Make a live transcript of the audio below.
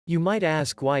You might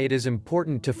ask why it is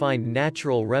important to find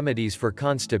natural remedies for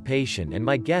constipation, and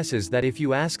my guess is that if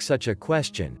you ask such a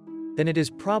question, then it is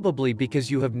probably because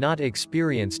you have not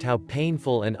experienced how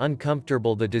painful and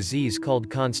uncomfortable the disease called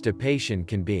constipation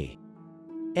can be.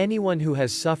 Anyone who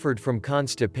has suffered from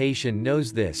constipation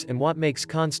knows this, and what makes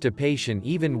constipation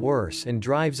even worse and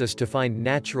drives us to find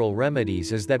natural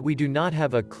remedies is that we do not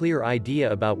have a clear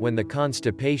idea about when the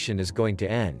constipation is going to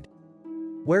end.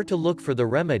 Where to look for the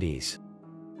remedies?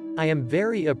 I am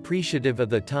very appreciative of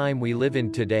the time we live in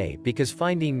today because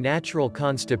finding natural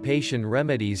constipation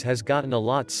remedies has gotten a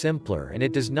lot simpler and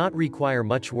it does not require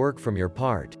much work from your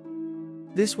part.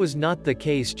 This was not the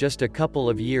case just a couple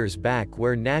of years back,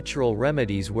 where natural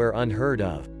remedies were unheard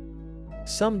of.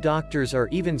 Some doctors are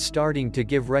even starting to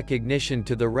give recognition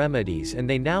to the remedies, and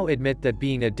they now admit that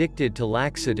being addicted to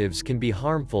laxatives can be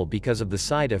harmful because of the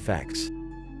side effects.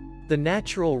 The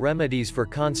natural remedies for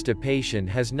constipation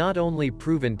has not only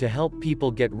proven to help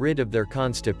people get rid of their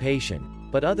constipation,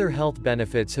 but other health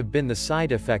benefits have been the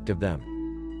side effect of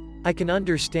them. I can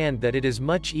understand that it is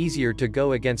much easier to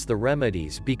go against the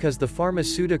remedies because the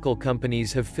pharmaceutical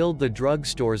companies have filled the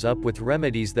drugstores up with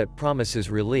remedies that promises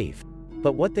relief.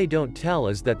 But what they don't tell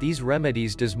is that these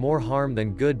remedies does more harm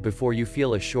than good before you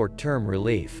feel a short-term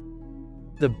relief.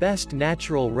 The best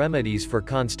natural remedies for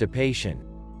constipation.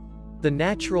 The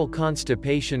natural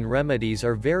constipation remedies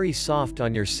are very soft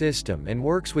on your system and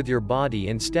works with your body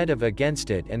instead of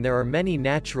against it, and there are many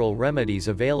natural remedies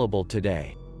available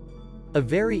today. A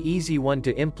very easy one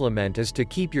to implement is to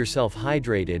keep yourself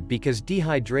hydrated, because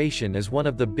dehydration is one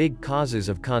of the big causes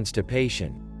of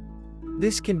constipation.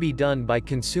 This can be done by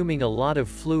consuming a lot of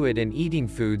fluid and eating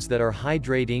foods that are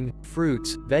hydrating,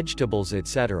 fruits, vegetables,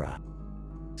 etc.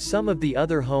 Some of the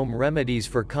other home remedies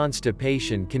for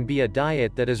constipation can be a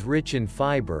diet that is rich in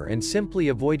fiber and simply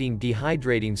avoiding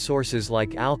dehydrating sources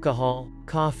like alcohol,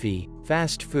 coffee,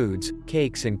 fast foods,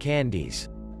 cakes and candies.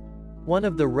 One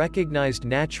of the recognized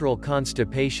natural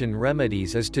constipation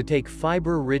remedies is to take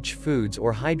fiber-rich foods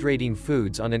or hydrating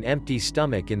foods on an empty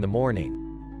stomach in the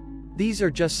morning. These are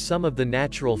just some of the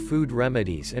natural food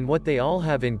remedies, and what they all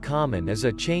have in common is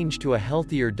a change to a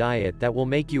healthier diet that will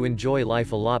make you enjoy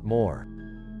life a lot more.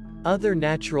 Other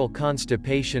natural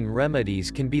constipation remedies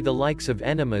can be the likes of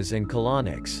enemas and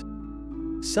colonics.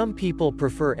 Some people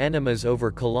prefer enemas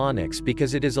over colonics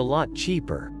because it is a lot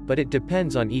cheaper, but it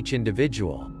depends on each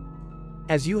individual.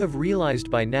 As you have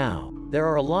realized by now, there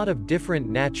are a lot of different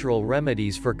natural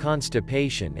remedies for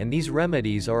constipation, and these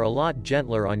remedies are a lot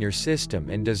gentler on your system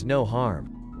and does no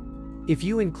harm. If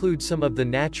you include some of the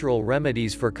natural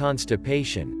remedies for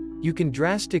constipation, you can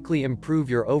drastically improve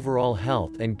your overall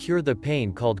health and cure the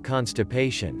pain called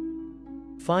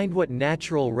constipation. Find what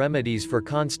natural remedies for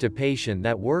constipation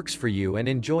that works for you and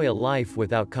enjoy a life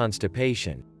without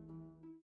constipation.